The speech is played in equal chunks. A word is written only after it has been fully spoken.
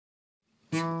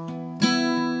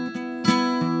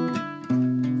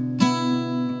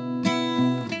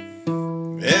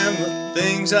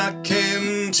things I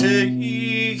can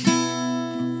take.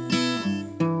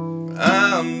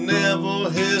 I'll never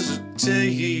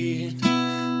hesitate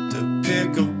to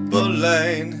pick up a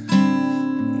lane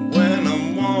when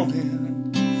I'm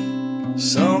wanting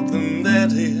something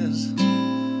that is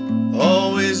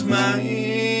always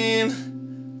mine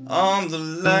on the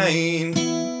lane.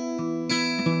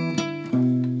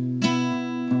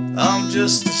 I'm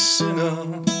just a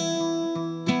sinner.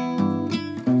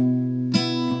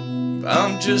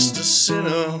 I'm just a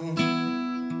sinner.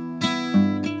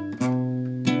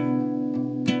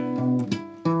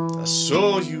 I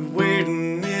saw you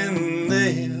waiting in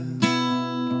there,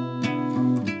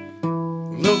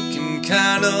 looking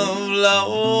kind of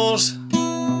lost.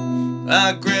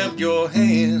 I grabbed your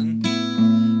hand,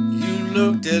 you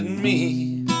looked at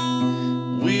me,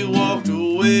 we walked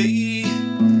away,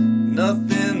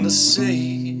 nothing to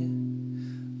say.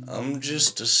 I'm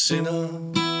just a sinner.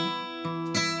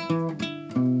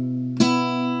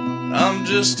 I'm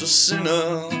just a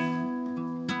sinner.